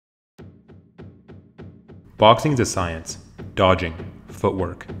Boxing is a science. Dodging,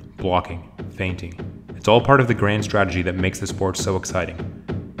 footwork, blocking, feinting. It's all part of the grand strategy that makes the sport so exciting.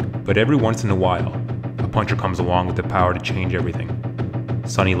 But every once in a while, a puncher comes along with the power to change everything.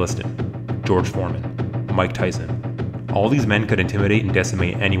 Sonny Liston, George Foreman, Mike Tyson. All these men could intimidate and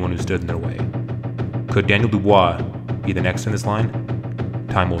decimate anyone who stood in their way. Could Daniel Dubois be the next in this line?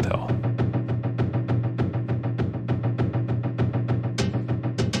 Time will tell.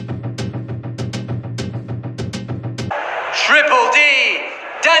 Triple D,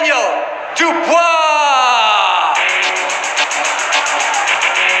 Daniel Dubois!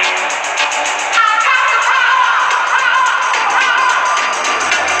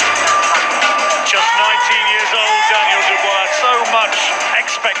 Just 19 years old, Daniel Dubois. So much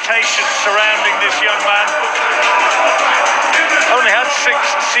expectation surrounding this young man. Only had 6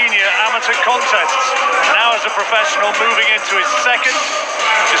 senior amateur contests. Now as a professional, moving into his second,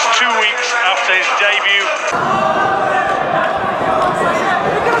 just 2 weeks after his debut.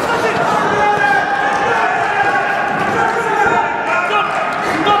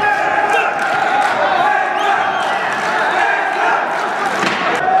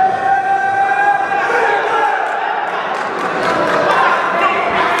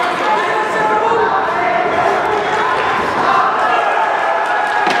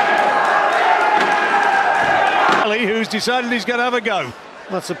 Who's decided he's going to have a go.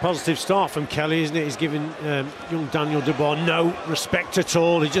 That's a positive start from Kelly, isn't it? He's giving young Daniel Dubois no respect at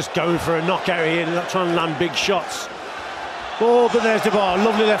all. He's just going for a knockout here and not trying to land big shots. Oh, but there's Dubois.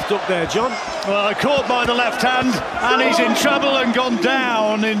 Lovely left hook there, John. Well, caught by the left hand, and he's in trouble and gone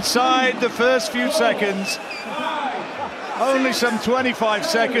down inside the first few seconds. Only some 25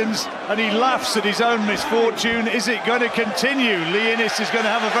 seconds, and he laughs at his own misfortune. Is it going to continue? Lee Innes is going to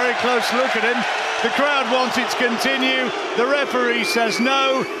have a very close look at him. The crowd wants it to continue. The referee says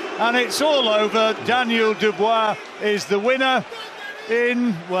no, and it's all over. Daniel Dubois is the winner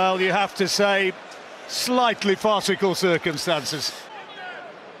in, well, you have to say, slightly farcical circumstances.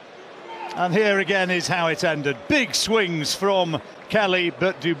 And here again is how it ended. Big swings from Kelly,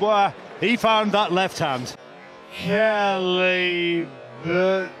 but Dubois, he found that left hand. Kelly,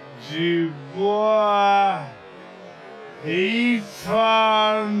 but Dubois, he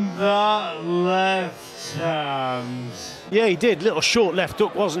found that left hand. Yeah, he did. Little short left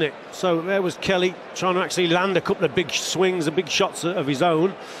hook, wasn't it? So there was Kelly trying to actually land a couple of big swings and big shots of his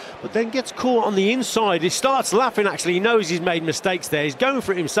own, but then gets caught on the inside. He starts laughing, actually. He knows he's made mistakes there. He's going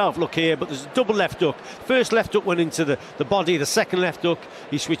for it himself. Look here, but there's a double left hook. First left hook went into the body. The second left hook,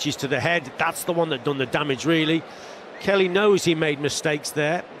 he switches to the head. That's the one that done the damage, really. Kelly knows he made mistakes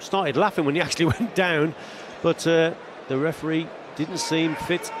there. Started laughing when he actually went down, but the referee didn't seem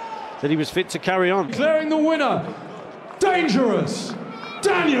fit, that he was fit to carry on. Declaring the winner, dangerous,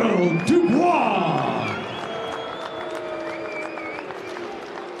 Daniel Dubois.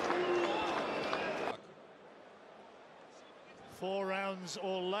 Four rounds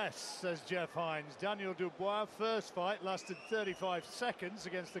or less, says Jeff Hines. Daniel Dubois' first fight lasted 35 seconds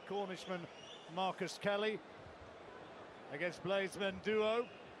against the Cornishman Marcus Kelly. Against Bladesmen duo,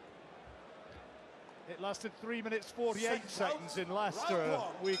 it lasted 3 minutes 48 seconds in Leicester a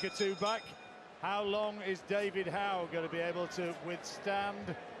week or two back. How long is David Howe going to be able to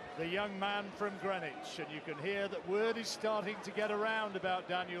withstand the young man from Greenwich? And you can hear that word is starting to get around about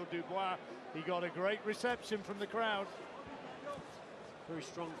Daniel Dubois. He got a great reception from the crowd. Very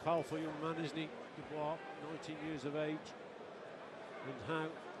strong, powerful young man, isn't he? Dubois, 19 years of age. And how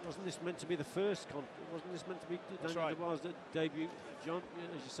wasn't this meant to be the first? Wasn't this meant to be Daniel Dubois' debut, John?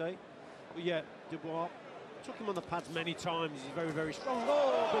 Yeah, as you say. But yeah, Dubois took him on the pads many times. He's very, very strong.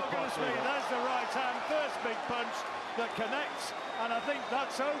 Oh, big punch. That's the right hand, first big punch that connects, and I think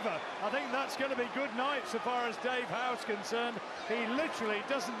that's over. I think that's going to be good night so far as Dave Howe's concerned. He literally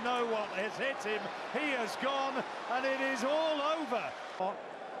doesn't know what has hit him. He has gone, and it is all over.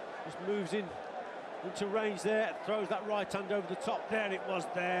 Just moves into range there, throws that right hand over the top. There it was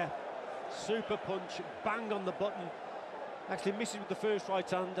there. Super punch, bang on the button. Actually misses with the first right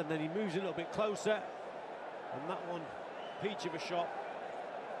hand, and then he moves a little bit closer. And that one, peach of a shot.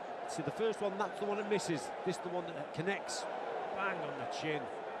 See, the first one, that's the one that misses. This is the one that connects. Bang on the chin.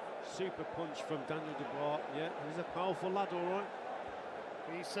 Super punch from Daniel Dubois. Yeah, he's a powerful lad, all right.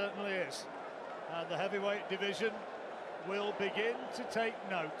 He certainly is. And the heavyweight division will begin to take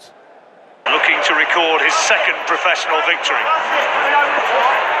note. Looking to record his second professional victory.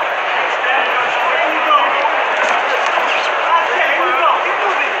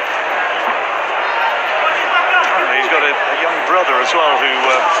 He's got a young brother as well who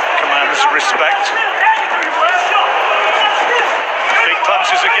commands respect. Big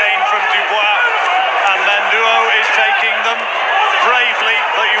punches again from Dubois, and then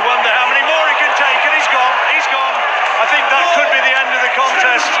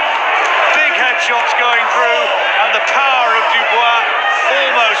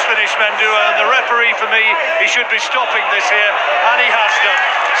men do, and the referee, for me, he should be stopping this here, and he has done,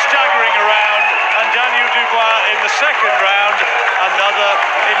 staggering around, and Daniel Dubois in the second round, another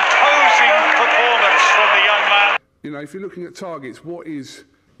imposing performance from the young man. You know, if you're looking at targets, what is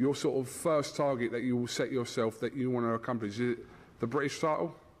your sort of first target that you will set yourself that you want to accomplish? Is it the British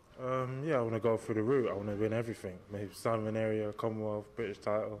title? Yeah, I want to go through the route. I want to win everything. Maybe Southern area, Commonwealth, British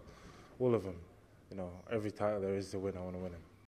title, all of them. You know, every title there is to win, I want to win them.